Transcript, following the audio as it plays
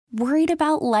Worried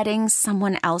about letting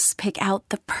someone else pick out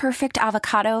the perfect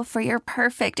avocado for your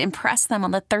perfect impress them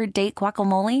on the third date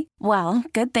guacamole? Well,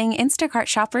 good thing Instacart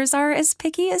shoppers are as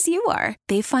picky as you are.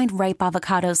 They find ripe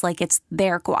avocados like it's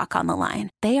their guac on the line.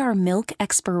 They are milk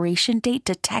expiration date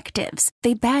detectives.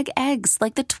 They bag eggs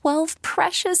like the 12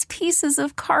 precious pieces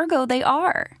of cargo they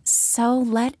are. So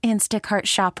let Instacart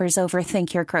shoppers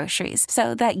overthink your groceries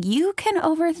so that you can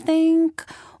overthink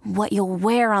what you'll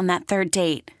wear on that third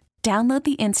date. Download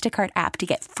the Instacart app to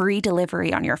get free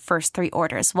delivery on your first 3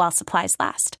 orders while supplies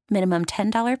last. Minimum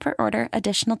 $10 per order.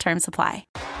 Additional terms apply.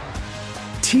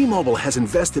 T-Mobile has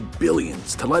invested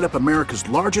billions to light up America's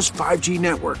largest 5G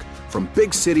network, from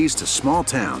big cities to small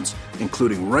towns,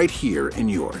 including right here in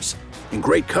yours. And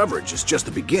great coverage is just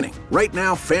the beginning. Right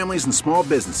now, families and small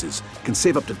businesses can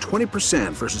save up to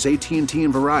 20% versus AT&T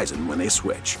and Verizon when they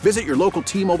switch. Visit your local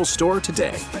T-Mobile store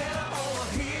today.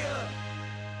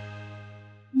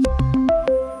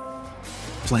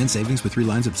 Plan savings with 3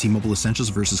 lines of T-Mobile Essentials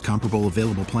versus comparable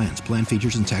available plans. Plan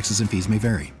features and taxes and fees may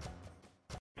vary.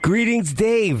 Greetings,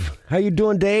 Dave. How you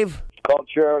doing, Dave?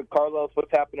 Culture, Carlos, what's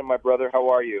happening, my brother? How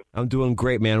are you? I'm doing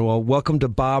great, man. Well, welcome to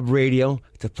Bob Radio.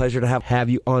 It's a pleasure to have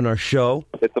you on our show.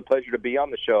 It's a pleasure to be on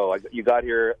the show. You got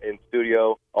here in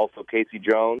studio, also Casey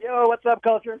Jones. Yo, what's up,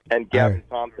 Culture? And Gavin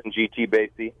Thompson, GT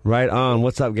Basie. Right on.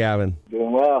 What's up, Gavin?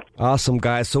 Doing well. Awesome,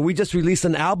 guys. So we just released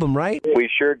an album, right? We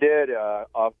sure did,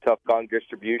 off Tough Gong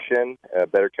Distribution,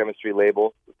 Better Chemistry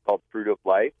label. It's called Fruit of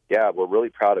Life. Yeah, we're really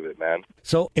proud of it, man.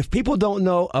 So if people don't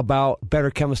know about Better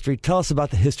Chemistry, tell us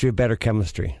about the history of Better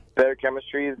Chemistry. Better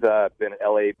Chemistry's been an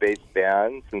LA-based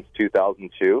band since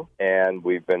 2002, and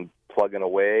we've been plugging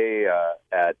away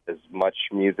at as much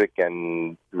music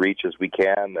and reach as we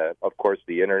can. Of course,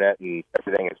 the internet and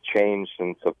everything has changed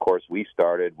since, of course, we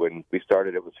started. When we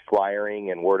started, it was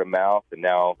flyering and word of mouth, and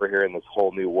now we're here in this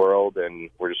whole new world, and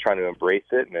we're just trying to embrace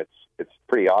it, and it's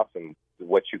pretty awesome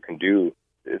what you can do.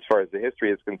 As far as the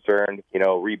history is concerned,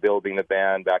 rebuilding the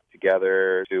band back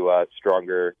together to a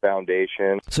stronger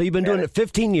foundation. So you've been doing it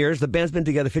 15 years. The band's been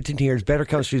together 15 years. Better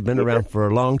Chemistry's been around for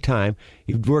a long time.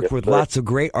 You've worked with lots of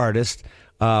great artists.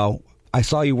 I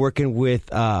saw you working with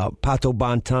Pato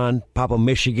Banton, Papa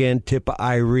Michigan, Tippa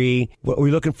Irie. Are we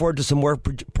looking forward to some more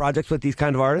projects with these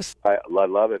kind of artists? I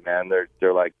love it, man.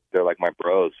 They're like my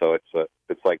bros. So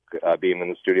it's like being in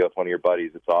the studio with one of your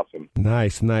buddies. It's awesome.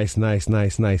 Nice.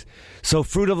 So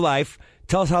Fruit of Life.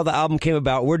 Tell us how the album came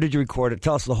about. Where did you record it?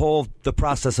 Tell us the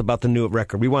process about the new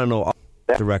record. We want to know all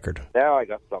the record. Now I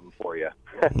got something for you.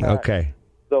 Okay.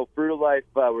 So Fruit of Life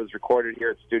was recorded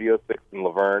here at Studio 6 in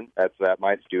Laverne. That's at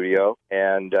my studio.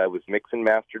 And it was mixed and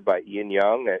mastered by Ian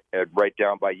Young, right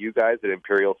down by you guys at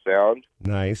Imperial Sound.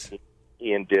 Nice.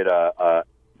 Ian did a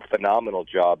phenomenal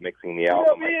job mixing the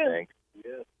album, I think.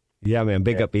 Yeah, man.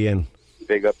 Big up Ian.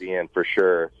 Big up Ian, for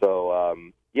sure. So,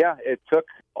 it took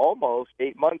almost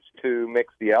 8 months to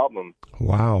mix the album.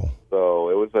 Wow. So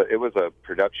it was a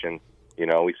production.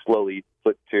 We slowly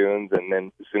put tunes, and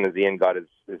then as soon as Ian got his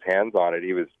hands on it,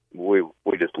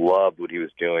 we just loved what he was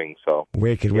doing. So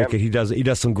wicked. He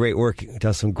does some great work. He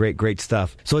does some great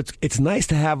stuff. So it's nice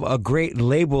to have a great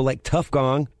label like Tough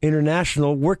Gong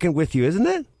International working with you, isn't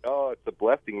it? Oh, it's a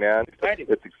blessing, man.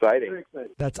 It's exciting. Very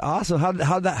exciting. That's awesome.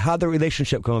 How'd the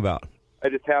relationship come about? I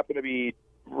just happened to be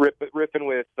riffing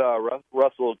with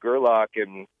Russell Gerlach,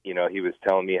 and he was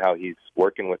telling me how he's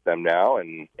working with them now,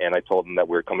 and I told him that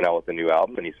we were coming out with a new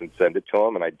album, and he said send it to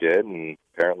him, and I did, and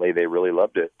apparently they really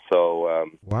loved it. So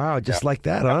wow, just like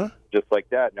that, huh? Just like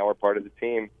that. Now we're part of the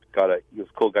team. It was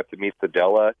cool. Got to meet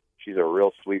Fidela. She's a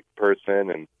real sweet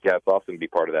person, and yeah, it's awesome to be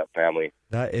part of that family.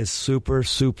 That is super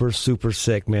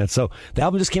sick, man. So the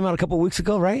album just came out a couple of weeks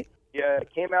ago, right? Yeah,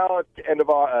 it came out at the end of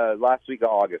last week of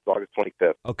August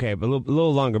 25th. Okay, but a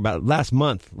little longer, about last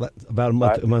month, about a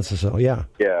month or so. Yeah.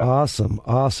 Yeah. Awesome.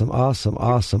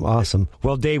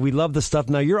 Well, Dave, we love the stuff.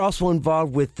 Now, you're also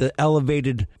involved with the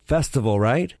Elevated Festival,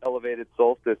 right? Elevated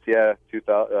Solstice, yeah.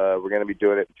 We're going to be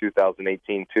doing it in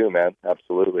 2018 too, man.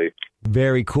 Absolutely.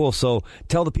 Very cool. So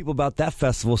tell the people about that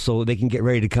festival so they can get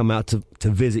ready to come out to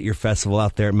visit your festival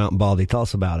out there at Mount Baldy. Tell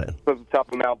us about it. So it's the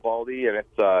top of Mount Baldy, and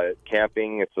it's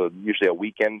camping. It's usually a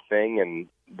weekend thing, and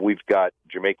we've got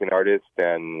Jamaican artists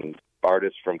and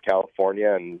artists from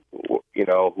California, and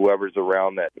whoever's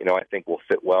around that I think will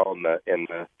fit well in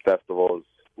the festival is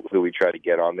who we try to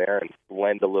get on there and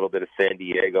blend a little bit of San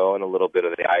Diego and a little bit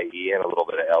of the IE and a little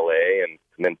bit of LA and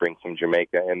and then bring some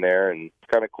Jamaica in there, and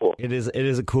it's kind of cool. It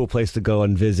is a cool place to go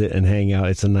and visit and hang out.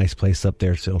 It's a nice place up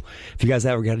there. So if you guys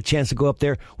ever got a chance to go up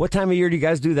there, what time of year do you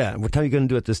guys do that? What time are you going to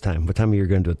do it this time? What time of year are you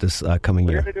going to do it this coming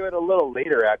year? We're going to do it a little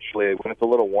later, actually, when it's a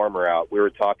little warmer out. We were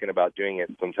talking about doing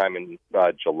it sometime in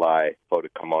July, so to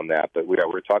come on that. But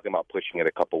we're talking about pushing it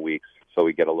a couple weeks so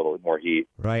we get a little more heat.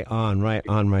 Right on. It's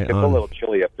a little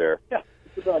chilly up there. Yeah.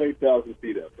 It's about 8,000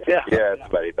 feet up there. Yeah, it's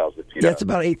about 8,000 feet. Yeah, it's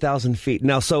about 8,000 feet.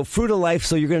 Now, so Fruit of Life,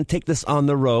 so you're going to take this on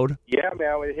the road? Yeah,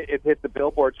 man, it hit the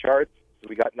Billboard charts.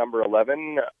 We got number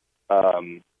 11.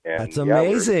 And that's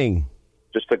amazing.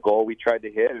 Just a goal we tried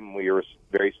to hit, and we were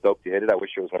very stoked to hit it. I wish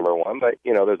it was number 1, but,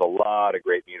 there's a lot of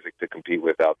great music to compete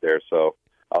with out there, so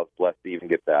I was blessed to even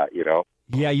get that,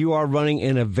 Yeah, you are running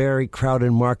in a very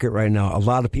crowded market right now. A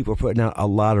lot of people are putting out a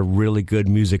lot of really good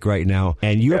music right now,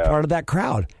 and you're part of that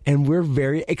crowd. And we're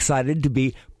very excited to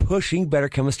be pushing Better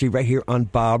Chemistry right here on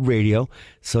Bob Radio.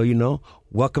 So,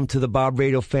 welcome to the Bob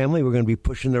Radio family. We're going to be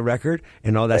pushing the record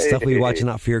and all that stuff. We're watching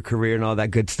out for your career and all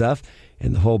that good stuff,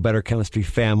 and the whole Better Chemistry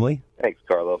family. Thanks,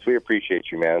 Carlos. We appreciate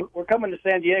you, man. We're coming to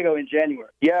San Diego in January.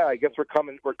 Yeah, I guess we're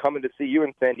coming to see you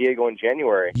in San Diego in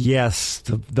January. Yes,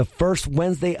 the first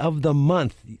Wednesday of the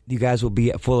month. You guys will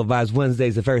be at Full of Vibes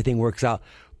Wednesdays if everything works out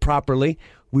properly.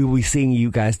 We will be seeing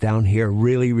you guys down here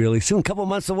really, really soon, a couple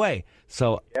months away.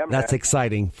 So that's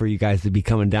exciting for you guys to be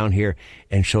coming down here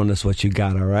and showing us what you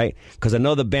got, all right? Because I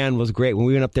know the band was great. When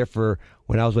we went up there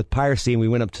when I was with Piracy, and we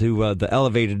went up to the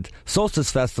Elevated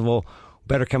Solstice Festival,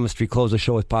 Better Chemistry closed the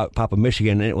show with Papa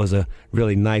Michigan, and it was a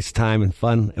really nice time and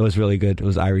fun. It was really good. It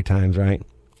was Irie times, right?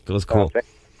 It was cool.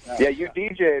 Yeah, you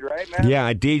DJ'd, right, man? Yeah,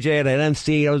 I DJ'd at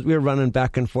MC. We were running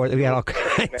back and forth. We had all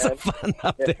kinds of fun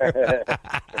up there.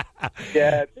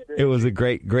 Yeah, it was a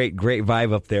great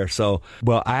vibe up there. So,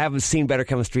 well, I haven't seen Better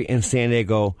Chemistry in San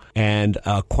Diego and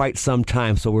quite some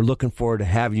time. So we're looking forward to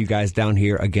having you guys down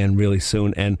here again really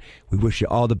soon. And we wish you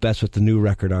all the best with the new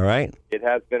record, all right? It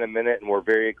has been a minute, and we're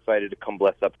very excited to come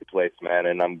bless up the place, man.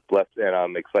 And I'm blessed, and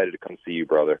I'm excited to come see you,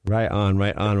 brother. Right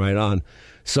on.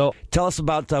 So tell us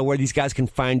about where these guys can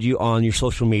find you on your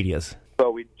social medias.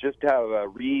 So we just have a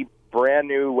brand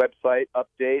new website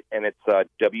update, and it's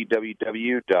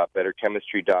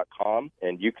www.betterchemistry.com.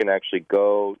 And you can actually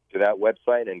go to that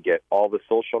website and get all the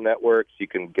social networks. You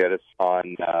can get us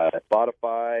on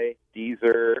Spotify,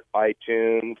 Deezer,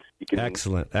 iTunes. You can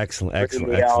excellent.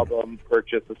 The album,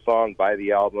 purchase a song, buy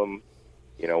the album.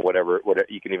 Whatever.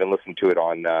 You can even listen to it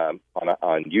on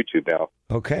YouTube now.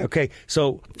 Okay.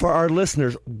 So for our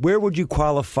listeners, where would you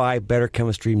qualify Better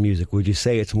Chemistry music? Would you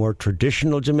say it's more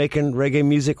traditional Jamaican reggae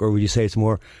music, or would you say it's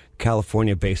more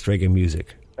California-based reggae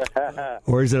music?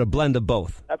 Or is it a blend of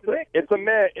both? It's a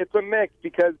mix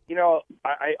because,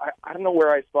 I don't know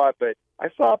where I saw it, but I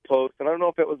saw a post, and I don't know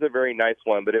if it was a very nice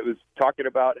one, but it was talking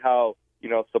about how,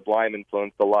 Sublime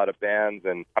influenced a lot of bands.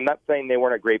 And I'm not saying they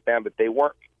weren't a great band, but they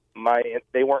weren't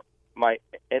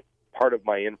part of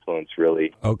my influence,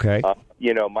 really. Okay.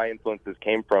 My influences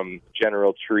came from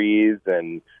General Trees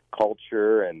and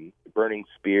Culture and Burning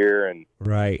Spear, and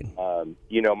right.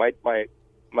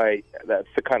 My that's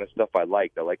the kind of stuff I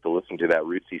liked. I like to listen to that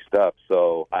rootsy stuff.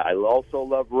 So I also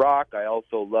love rock. I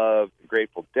also love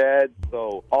Grateful Dead.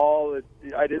 So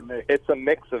it's a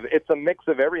mix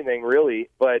of everything, really.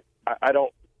 But I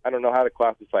don't know how to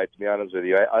classify it, to be honest with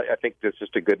you. I think it's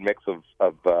just a good mix of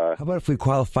How about if we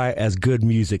qualify it as good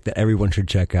music that everyone should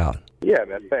check out? Yeah,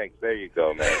 man, thanks. There you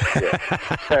go, man.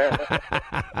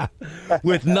 Yeah.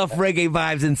 With enough reggae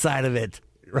vibes inside of it.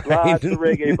 Right? Lots of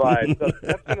reggae vibes. So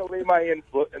definitely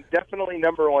definitely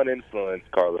number one influence,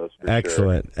 Carlos.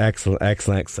 Excellent.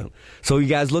 So you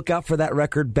guys look out for that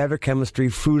record, Better Chemistry,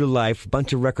 Fruit of Life, a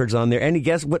bunch of records on there. Any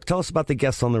guests? Tell us about the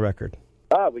guests on the record.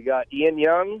 We got Ian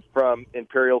Young from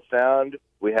Imperial Sound.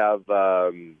 We have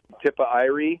Tippa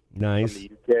Irie nice. From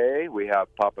the UK. We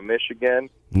have Papa Michigan.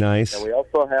 Nice. And we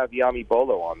also have Yami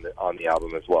Bolo on the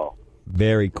album as well.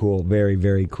 Very cool. Very,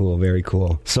 very cool. Very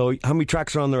cool. So how many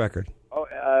tracks are on the record?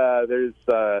 There's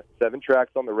 7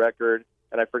 tracks on the record,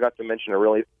 and I forgot to mention a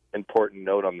really important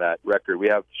note on that record. We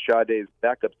have Sade's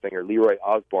backup singer, Leroy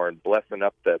Osborne, blessing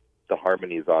up the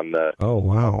harmonies on the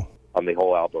on the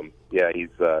whole album. Yeah,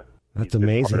 that's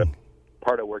amazing.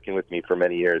 Part of working with me for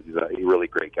many years. He's a really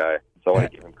great guy, so I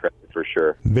want to give him credit for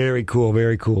sure. Very cool.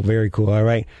 All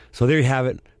right, so there you have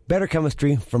it. Better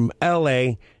Chemistry from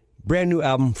L.A., brand new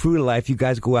album, Fruit of Life. You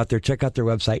guys go out there, check out their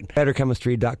website,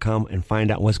 betterchemistry.com, and find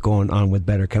out what's going on with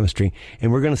Better Chemistry.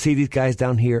 And we're going to see these guys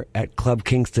down here at Club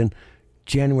Kingston,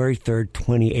 January 3rd,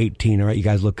 2018. All right, you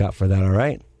guys look out for that, all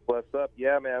right? Bless up.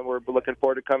 Yeah, man, we're looking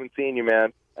forward to coming seeing you,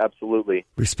 man. Absolutely.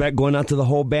 Respect going out to the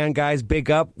whole band, guys.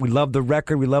 Big up. We love the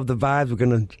record. We love the vibes.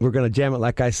 We're gonna jam it,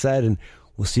 like I said, and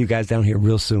we'll see you guys down here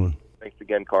real soon. Thanks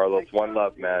again, Carlos. One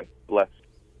love, man. Bless.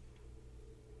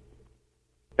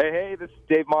 Hey, this is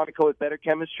Dave Monaco with Better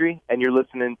Chemistry, and you're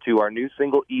listening to our new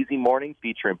single, Easy Morning,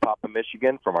 featuring Papa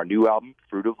Michigan from our new album,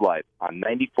 Fruit of Life, on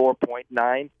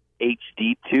 94.9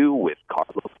 HD2 with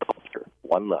Carlos Culture.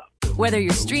 One love. Whether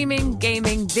you're streaming,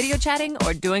 gaming, video chatting,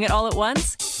 or doing it all at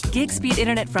once, Gig Speed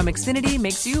Internet from Xfinity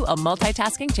makes you a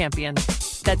multitasking champion.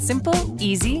 That's simple,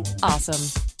 easy, awesome.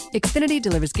 Xfinity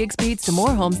delivers gig speeds to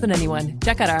more homes than anyone.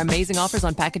 Check out our amazing offers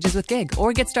on packages with Gig,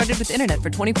 or get started with internet for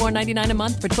 $24.99 a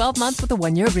month for 12 months with a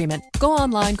 1-year agreement. Go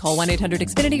online, call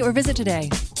 1-800-XFINITY, or visit today.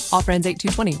 Offer ends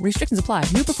 8/2/20. Restrictions apply.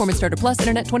 New Performance Starter Plus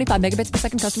internet 25 megabits per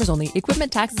second customers only.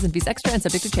 Equipment, taxes, and fees extra and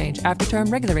subject to change. After term,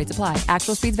 regular rates apply.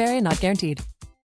 Actual speeds vary and not guaranteed.